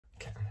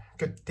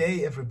Good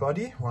day,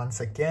 everybody.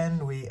 Once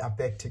again, we are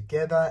back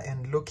together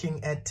and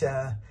looking at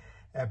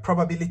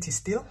probability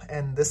still.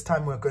 And this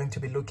time we're going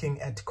to be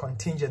looking at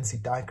contingency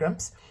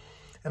diagrams.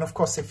 And of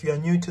course, if you are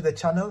new to the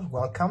channel,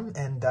 welcome,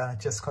 and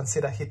just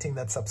consider hitting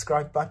that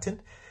subscribe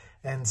button,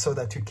 and so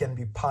that you can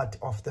be part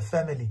of the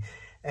family.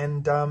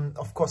 And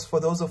of course,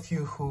 for those of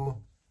you who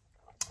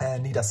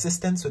need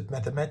assistance with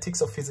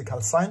mathematics or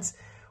physical science,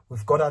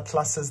 we've got our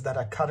classes that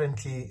are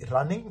currently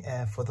running.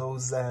 For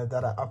those that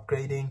are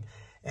upgrading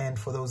and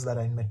for those that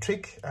are in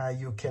Matric,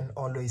 you can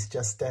always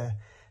just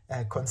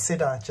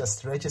consider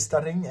just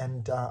registering,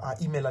 and our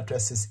email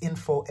address is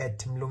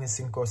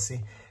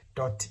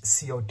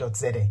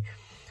info@mlungisi.co.za.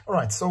 All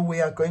right, so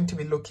we are going to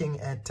be looking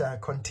at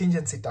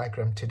contingency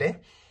diagram today.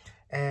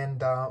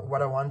 And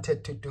what I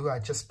wanted to do, I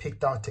just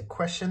picked out a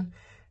question,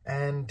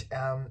 and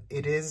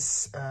it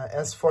is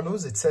as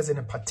follows. It says, in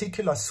a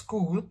particular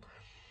school,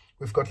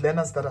 we've got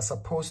learners that are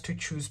supposed to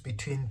choose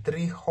between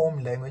 3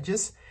 home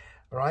languages,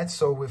 right?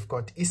 So we've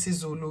got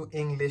isiZulu,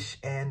 English,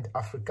 and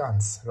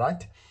Afrikaans,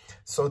 right?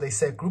 So they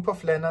say a group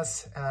of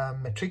learners,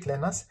 Matric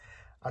learners,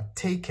 are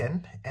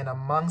taken, and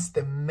amongst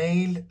the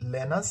male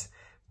learners,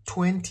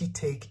 20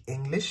 take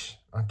English,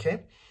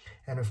 okay?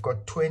 And we've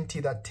got 20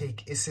 that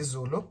take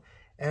isiZulu,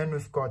 and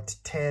we've got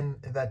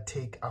 10 that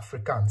take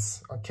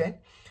Afrikaans,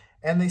 okay?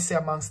 And they say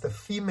amongst the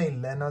female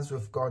learners,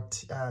 we've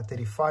got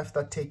 35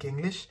 that take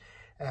English,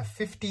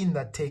 15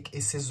 that take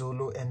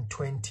isiZulu, and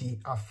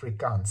 20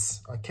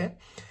 Afrikaans, okay?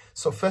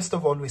 So first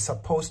of all, we're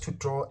supposed to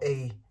draw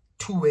a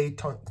two-way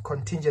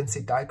contingency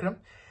diagram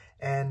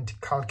and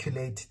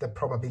calculate the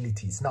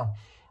probabilities. Now,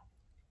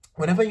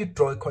 whenever you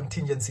draw a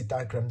contingency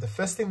diagram, the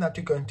first thing that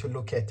you're going to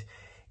look at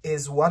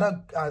is what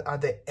are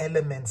the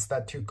elements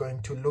that you're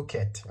going to look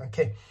at,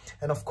 okay?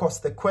 And of course,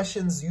 the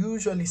questions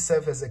usually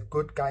serve as a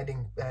good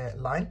guiding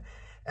line.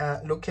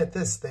 Look at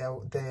this.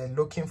 They're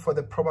looking for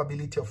the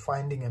probability of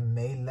finding a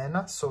male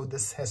learner. So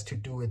this has to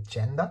do with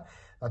gender.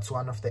 That's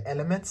one of the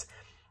elements.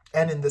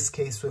 And in this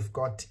case, we've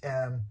got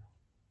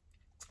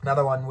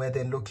another one where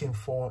they're looking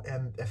for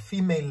a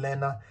female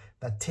learner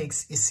that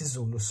takes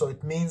isiZulu. So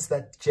it means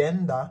that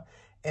gender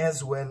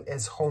as well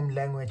as home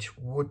language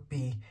would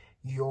be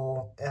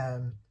your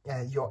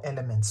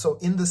element. So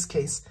in this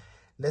case,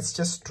 let's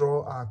just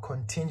draw our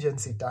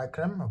contingency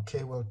diagram.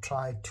 Okay, we'll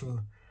try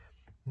to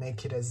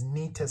make it as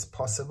neat as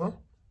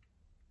possible.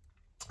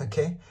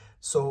 Okay,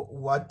 so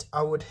what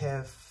I would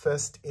have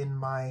first in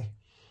my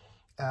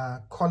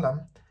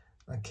column,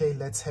 okay,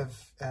 let's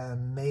have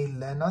male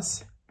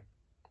learners.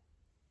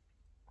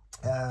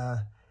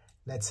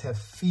 Let's have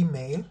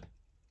female,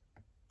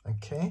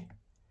 okay,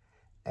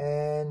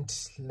 and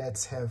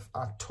let's have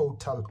our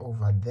total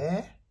over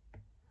there.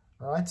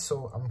 All right,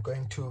 so I'm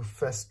going to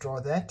first draw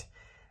that,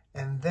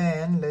 and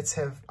then let's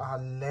have our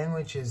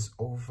languages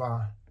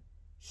over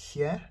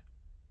here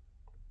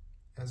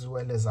as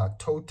well as our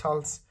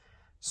totals.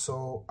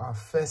 So our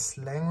first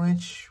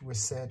language, we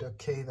said,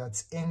 okay,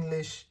 that's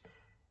English,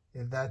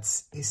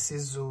 that's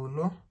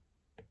isiZulu,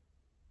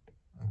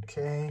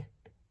 okay,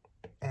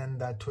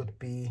 and that would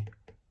be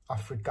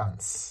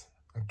Afrikaans,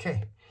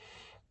 okay.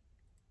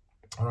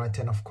 All right,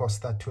 and of course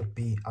that would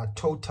be our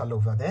total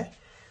over there.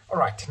 All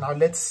right, now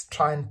let's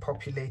try and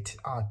populate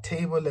our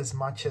table as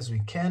much as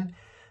we can.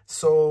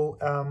 So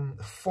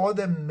for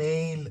the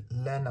male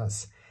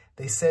learners,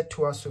 they said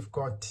to us, we've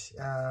got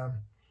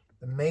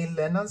the male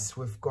learners,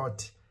 we've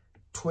got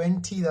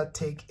 20 that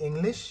take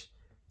English,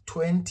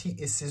 20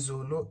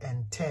 isiZulu,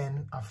 and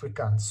 10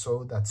 Afrikaans.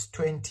 So that's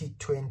 20,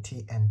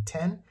 20, and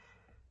 10.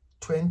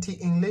 20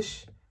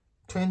 English,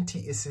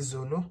 20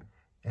 isiZulu,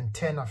 and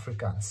 10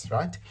 Afrikaans,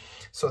 right?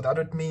 So that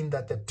would mean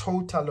that the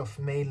total of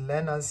male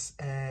learners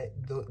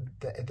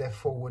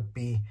therefore would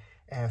be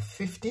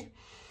 50,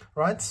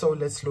 right? So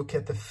let's look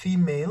at the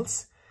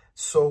females.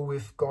 So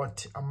we've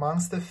got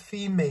amongst the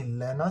female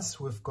learners,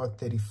 we've got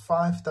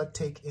 35 that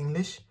take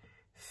English,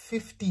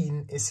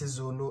 15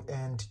 isiZulu,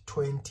 and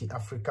 20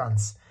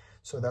 Afrikaans.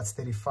 So that's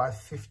 35,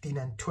 15,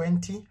 and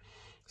 20.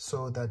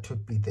 So that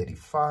would be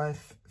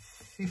 35,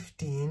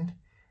 15,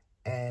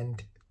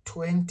 and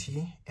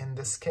 20 in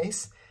this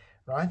case,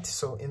 right?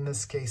 So in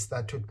this case,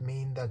 that would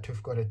mean that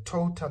we've got a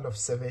total of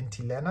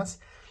 70 learners.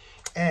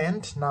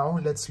 And now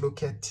let's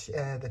look at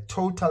the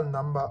total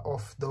number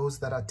of those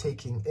that are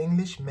taking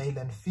English, male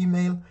and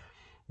female.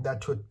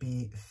 That would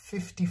be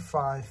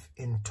 55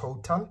 in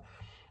total.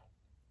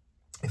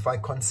 If I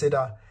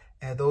consider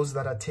those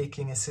that are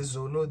taking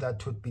isiZulu,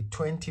 that would be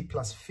 20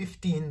 plus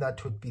 15,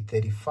 that would be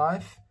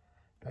 35,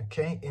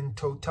 okay, in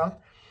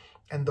total.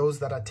 And those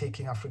that are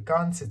taking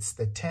Afrikaans, it's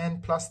the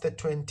 10 plus the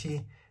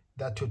 20,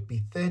 that would be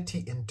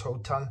 30 in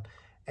total.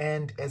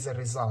 And as a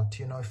result,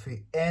 you know, if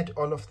we add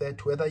all of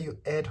that, whether you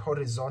add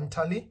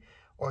horizontally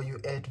or you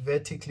add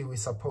vertically, we're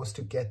supposed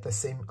to get the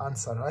same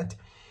answer, right?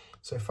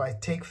 So if I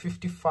take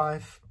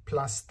 55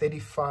 plus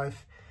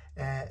 35,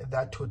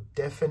 that would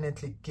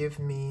definitely give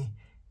me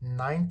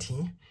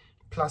 90,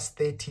 plus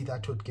 30,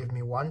 that would give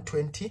me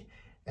 120.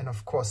 And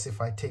of course,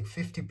 if I take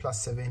 50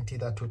 plus 70,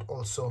 that would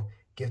also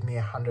give me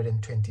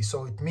 120.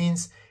 So it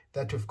means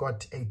that we've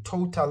got a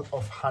total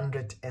of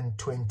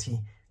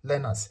 120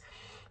 learners.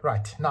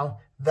 Right, now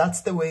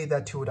that's the way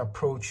that you would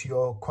approach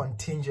your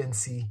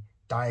contingency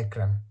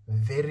diagram.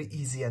 Very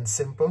easy and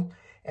simple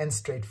and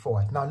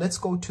straightforward. Now let's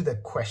go to the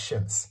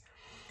questions.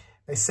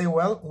 They say,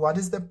 well, what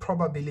is the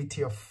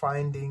probability of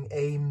finding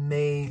a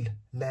male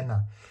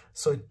learner?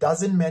 So it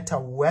doesn't matter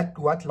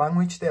what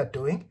language they are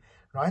doing,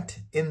 right?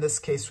 In this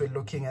case, we're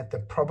looking at the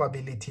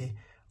probability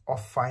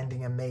of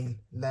finding a male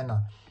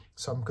learner.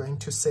 So I'm going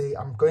to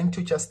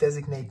just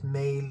designate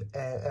male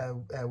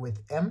with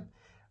M,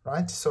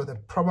 right? So the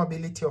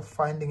probability of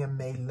finding a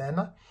male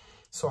learner.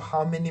 So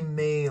how many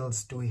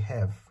males do we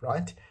have,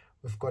 right?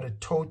 We've got a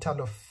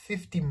total of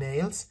 50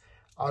 males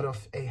out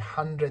of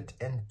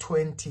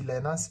 120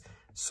 learners.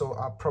 So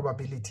our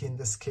probability in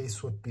this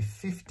case would be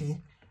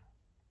 50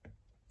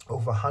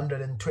 over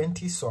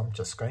 120. So I'm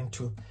just going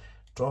to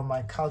draw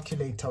my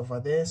calculator over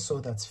there. So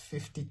that's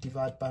 50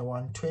 divided by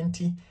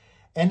 120.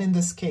 And in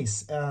this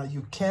case,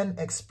 you can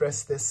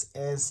express this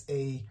as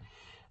a,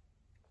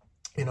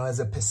 as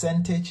a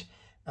percentage.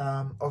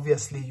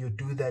 Obviously, you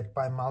do that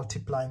by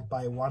multiplying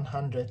by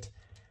 100.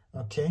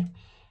 Okay,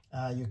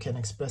 you can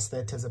express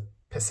that as a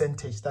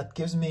percentage. That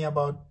gives me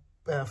about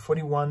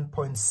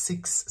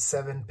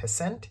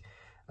 41.67%.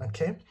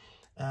 Okay,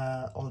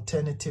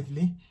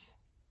 alternatively,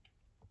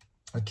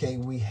 okay,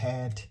 we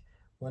had,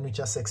 when we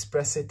just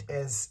express it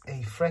as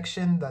a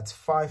fraction, that's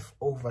 5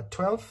 over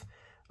 12.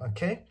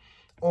 Okay,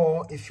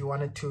 or if you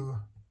wanted to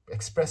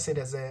express it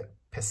as a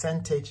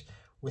percentage,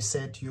 we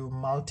said you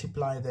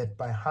multiply that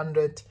by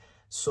 100.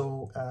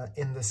 So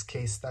in this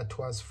case, that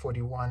was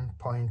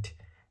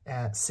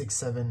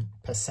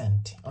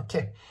 41.67%.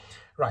 Okay,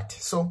 right.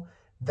 So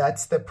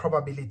that's the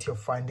probability of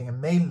finding a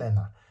male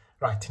learner.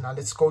 Right, now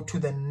let's go to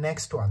the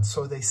next one.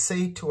 So they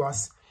say to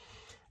us,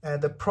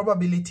 the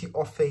probability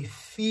of a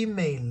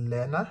female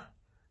learner,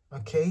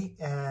 okay,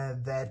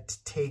 that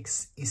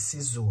takes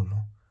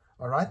isiZulu.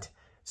 All right,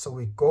 so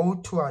we go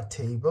to our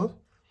table.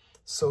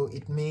 So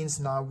it means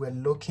now we're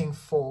looking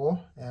for,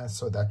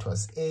 so that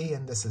was A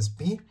and this is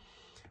B.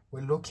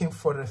 We're looking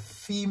for a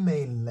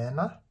female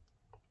learner,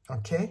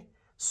 okay?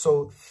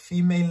 So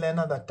female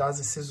learner that does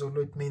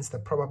isiZulu, it means the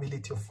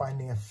probability of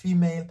finding a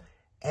female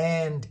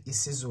and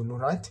isiZulu,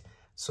 right?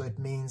 So it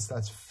means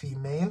that's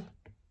female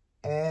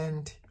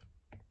and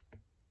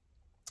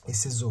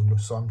isiZulu.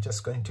 So I'm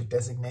just going to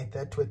designate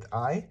that with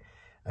I,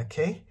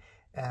 okay?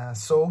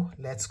 So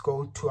let's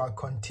go to our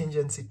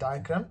contingency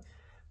diagram.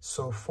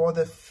 So for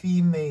the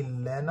female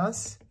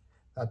learners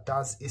that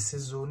does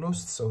isiZulu,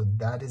 so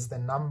that is the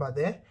number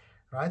there,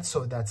 right?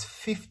 So that's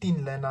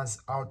 15 learners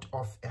out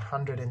of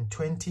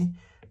 120.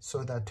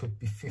 So that would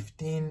be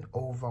 15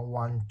 over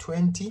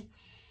 120.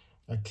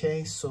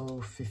 Okay,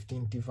 so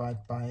 15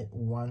 divided by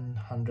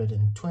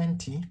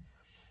 120.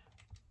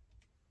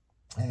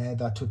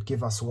 That would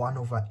give us 1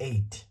 over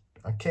 8.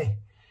 Okay.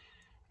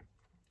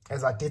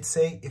 As I did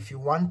say, if you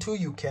want to,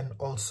 you can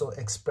also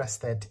express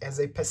that as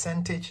a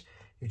percentage.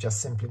 You just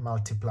simply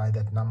multiply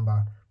that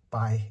number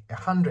by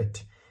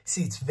 100.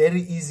 See, it's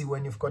very easy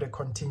when you've got a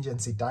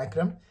contingency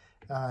diagram.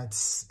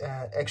 It's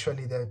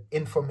actually the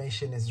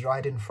information is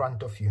right in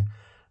front of you,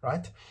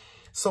 right?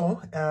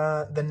 So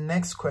the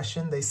next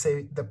question, they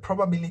say the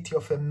probability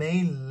of a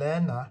male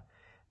learner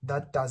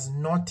that does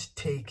not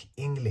take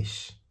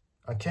English.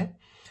 Okay,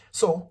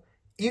 so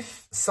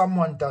if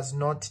someone does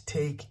not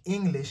take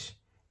English,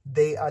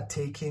 they are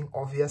taking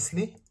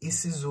obviously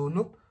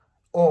isiZulu,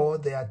 or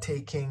they are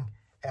taking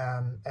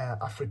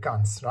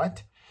Afrikaans,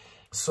 right?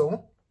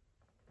 So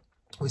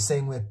we're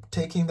saying we're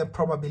taking the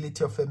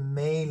probability of a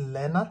male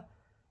learner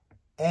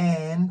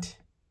and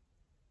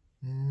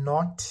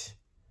not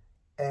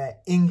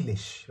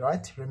English,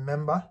 right?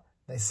 Remember,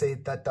 they say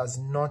that does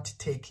not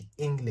take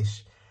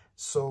English.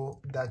 So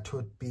that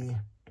would be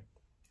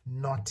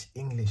not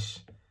English.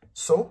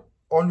 So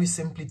all we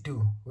simply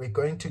do, we're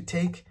going to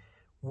take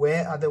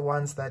where are the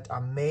ones that are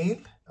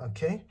male,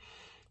 okay?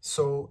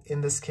 So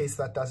in this case,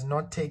 that does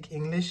not take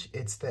English.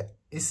 It's the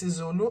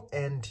isiZulu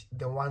and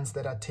the ones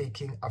that are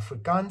taking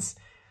Afrikaans.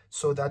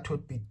 So that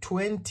would be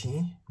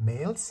 20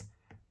 males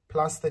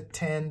plus the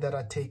 10 that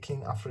are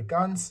taking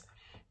Afrikaans,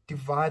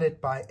 divided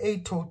by a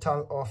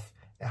total of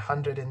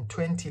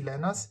 120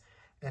 learners.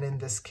 And in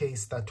this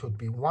case, that would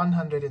be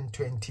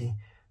 120.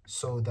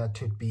 So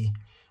that would be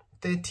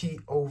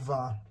 30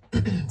 over,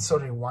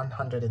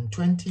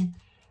 120.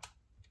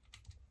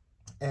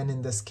 And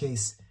in this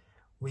case,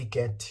 we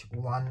get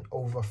 1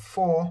 over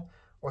 4,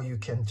 or you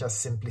can just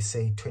simply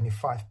say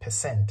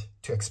 25%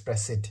 to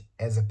express it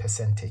as a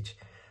percentage.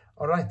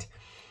 All right.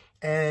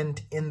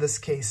 And in this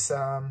case,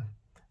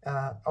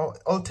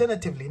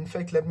 alternatively, in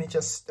fact, let me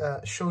just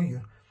show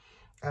you.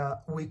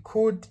 We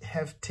could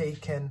have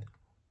taken,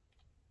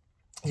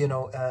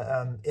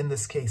 in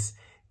this case,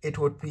 it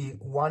would be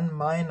 1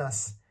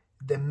 minus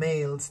the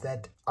males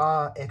that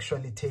are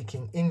actually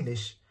taking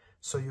English.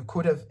 So you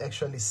could have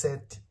actually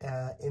said,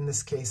 in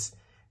this case,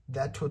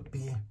 that would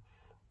be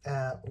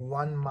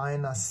 1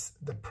 minus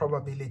the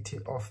probability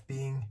of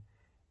being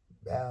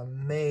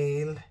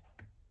male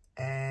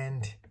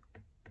and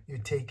you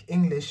take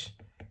English,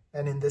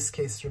 and in this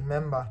case,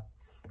 remember,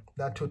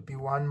 that would be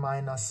 1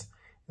 minus,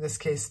 in this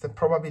case, the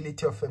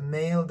probability of a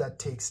male that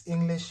takes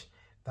English,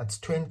 that's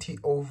 20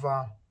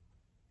 over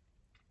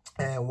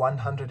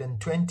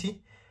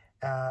 120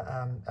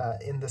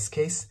 in this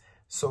case.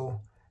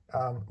 So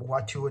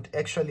what you would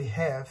actually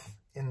have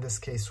in this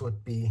case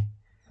would be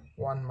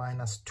 1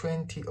 minus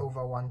 20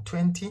 over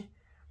 120.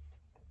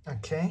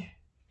 Okay,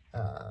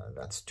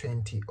 that's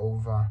 20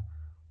 over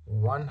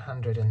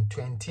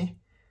 120.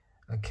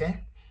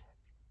 Okay.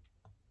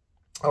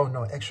 Oh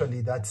no,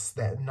 actually that's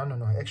that. No.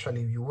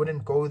 Actually, you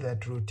wouldn't go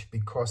that route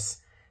because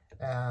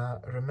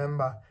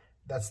remember,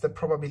 that's the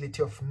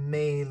probability of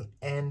male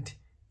and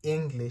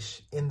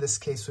English. In this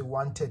case, we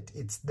wanted,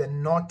 it's the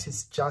not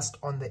is just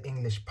on the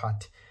English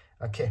part.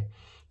 Okay,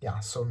 yeah,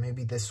 so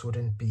maybe this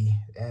wouldn't be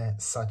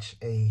such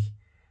a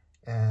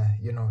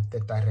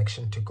the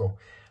direction to go,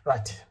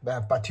 right?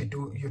 But you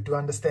do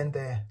understand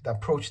the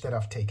approach that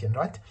I've taken,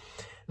 right?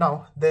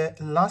 Now the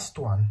last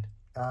one,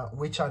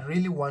 which I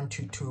really want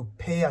you to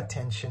pay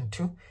attention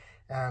to,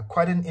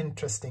 quite an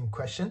interesting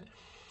question.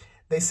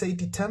 They say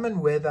determine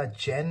whether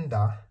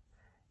gender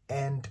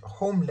and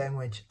home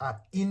language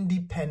are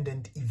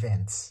independent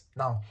events.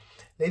 Now,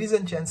 ladies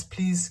and gents,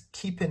 please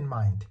keep in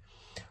mind,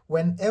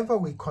 whenever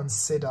we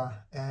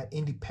consider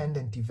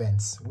independent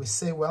events, we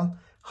say, well,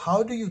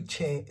 how do you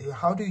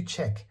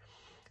check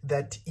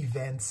that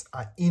events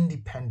are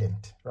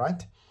independent,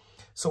 right?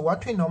 So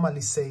what we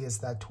normally say is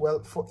that,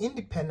 well, for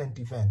independent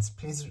events,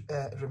 please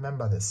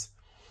remember this.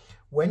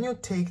 When you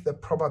take the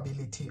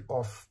probability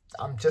of,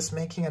 I'm just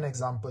making an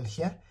example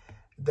here,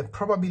 the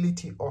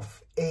probability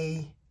of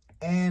A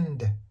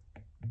and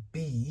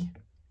B,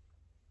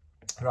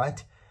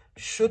 right,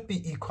 should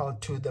be equal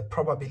to the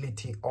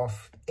probability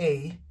of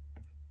A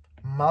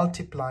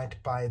multiplied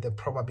by the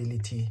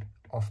probability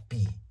of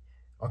B.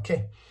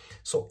 Okay,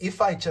 so if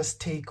I just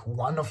take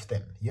one of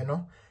them,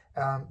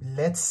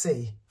 let's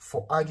say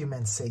for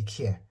argument's sake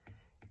here,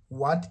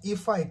 what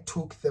if I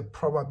took the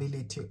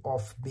probability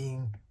of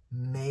being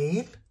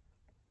male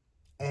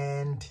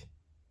and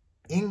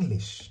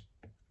English,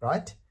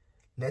 right?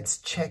 Let's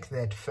check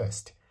that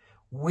first.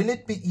 Will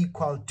it be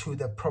equal to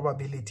the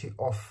probability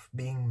of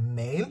being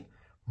male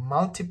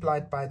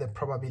multiplied by the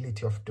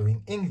probability of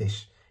doing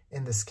English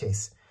in this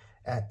case?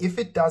 If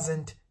it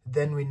doesn't,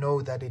 then we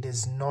know that it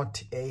is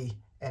not a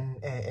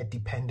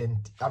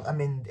dependent,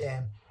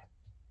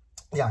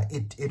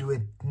 it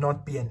would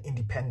not be an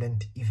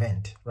independent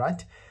event,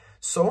 right?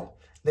 So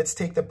let's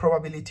take the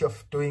probability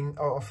of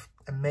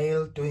a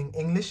male doing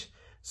English.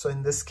 So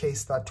in this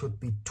case, that would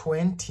be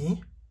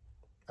 20,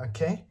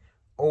 okay,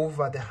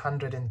 over the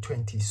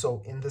 120.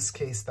 So in this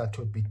case, that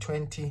would be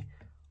 20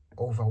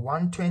 over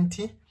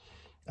 120.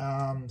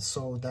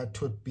 So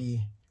that would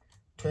be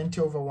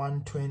 20 over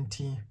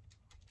 120.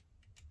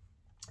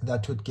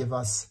 That would give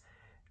us,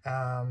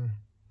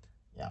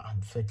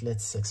 in fact,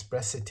 let's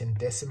express it in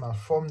decimal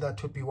form.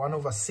 That would be 1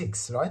 over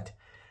 6, right?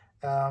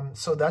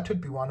 So that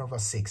would be 1 over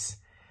 6.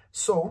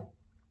 So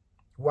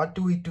what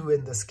do we do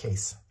in this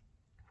case?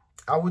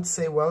 I would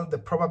say, well, the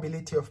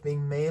probability of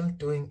being male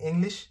doing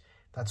English,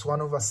 that's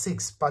 1 over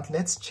 6. But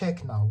let's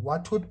check now.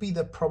 What would be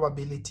the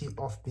probability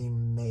of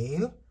being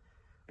male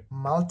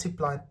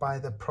multiplied by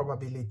the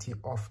probability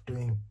of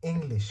doing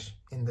English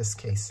in this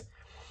case?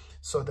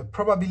 So the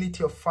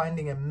probability of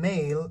finding a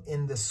male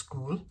in the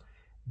school,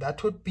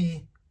 that would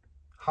be,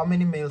 how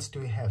many males do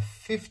we have?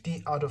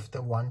 50 out of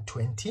the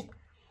 120,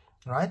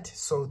 right?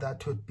 So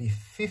that would be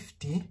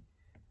 50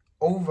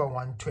 over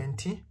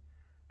 120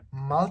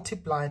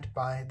 multiplied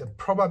by the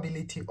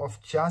probability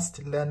of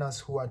just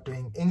learners who are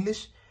doing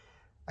English.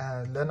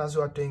 Learners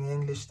who are doing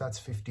English, that's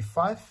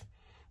 55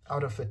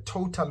 out of a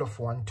total of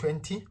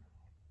 120.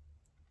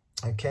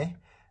 Okay,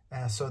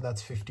 so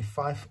that's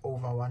 55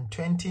 over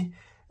 120.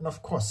 And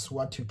of course,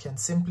 what you can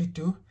simply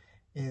do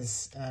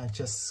is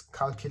just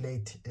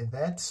calculate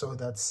that. So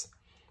that's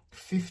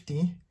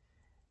 50.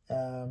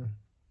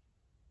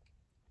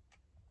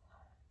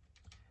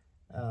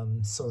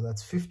 So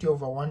that's 50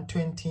 over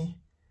 120,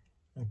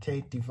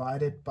 okay,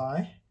 divided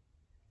by,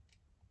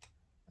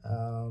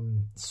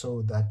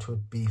 so that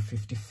would be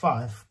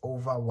 55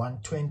 over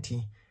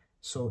 120.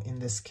 So in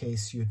this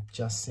case, you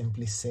just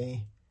simply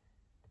say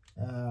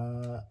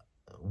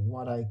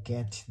what I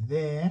get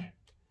there.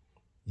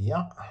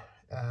 Yeah,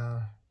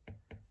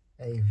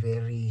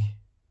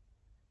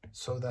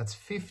 so that's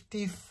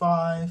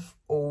 55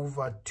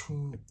 over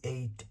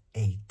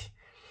 288.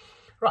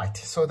 Right,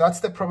 so that's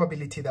the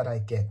probability that I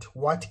get.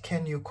 What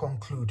can you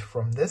conclude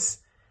from this?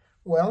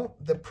 Well,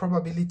 the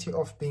probability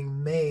of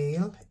being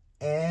male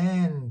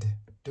and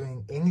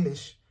doing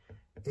English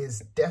is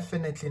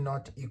definitely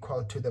not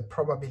equal to the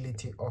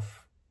probability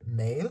of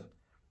male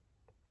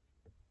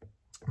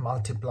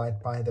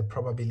multiplied by the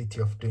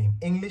probability of doing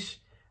English.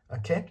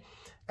 Okay,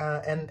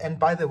 and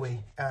by the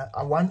way,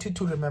 I want you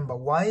to remember,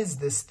 why is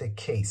this the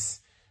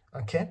case?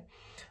 Okay,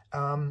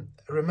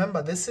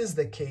 remember, this is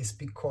the case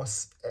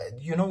because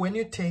when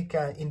you take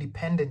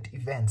independent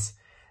events,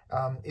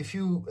 if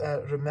you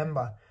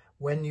remember,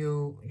 when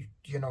you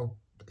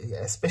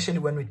especially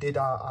when we did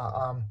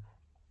our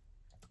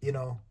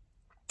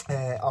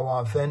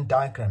Venn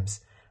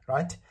diagrams,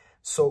 right?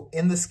 So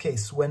in this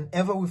case,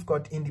 whenever we've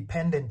got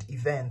independent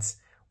events,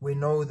 we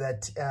know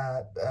that,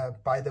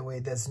 by the way,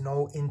 there's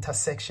no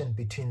intersection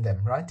between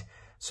them, right?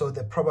 So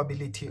the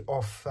probability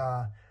of,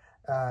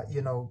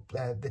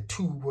 the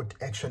two would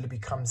actually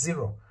become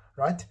 0,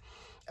 right?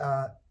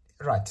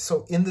 Right,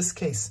 so in this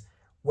case,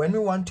 when we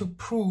want to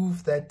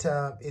prove that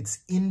it's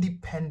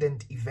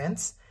independent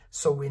events,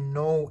 so we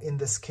know in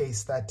this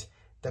case that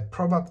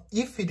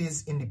if it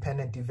is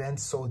independent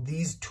events, so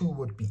these two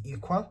would be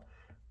equal.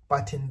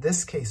 But in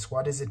this case,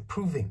 what is it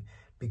proving?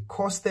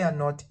 Because they are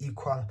not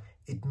equal,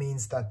 it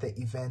means that the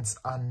events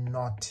are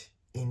not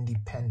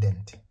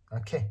independent.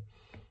 Okay,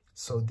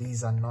 so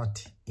these are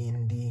not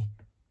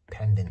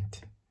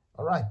independent.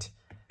 All right.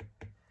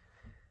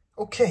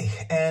 Okay,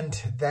 and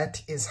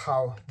that is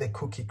how the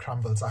cookie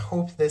crumbles. I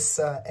hope this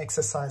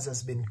exercise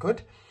has been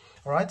good.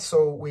 All right,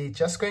 so we're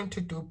just going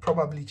to do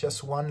probably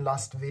just one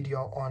last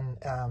video on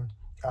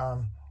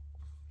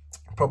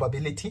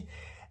probability.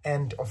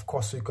 And of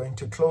course, we're going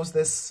to close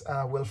this.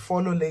 We'll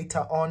follow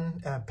later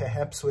on,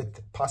 perhaps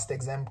with past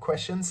exam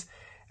questions,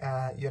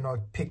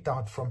 picked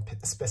out from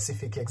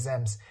specific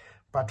exams.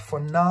 But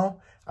for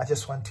now, I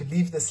just want to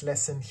leave this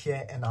lesson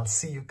here, and I'll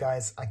see you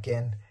guys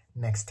again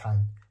next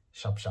time.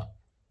 Sharp, sharp.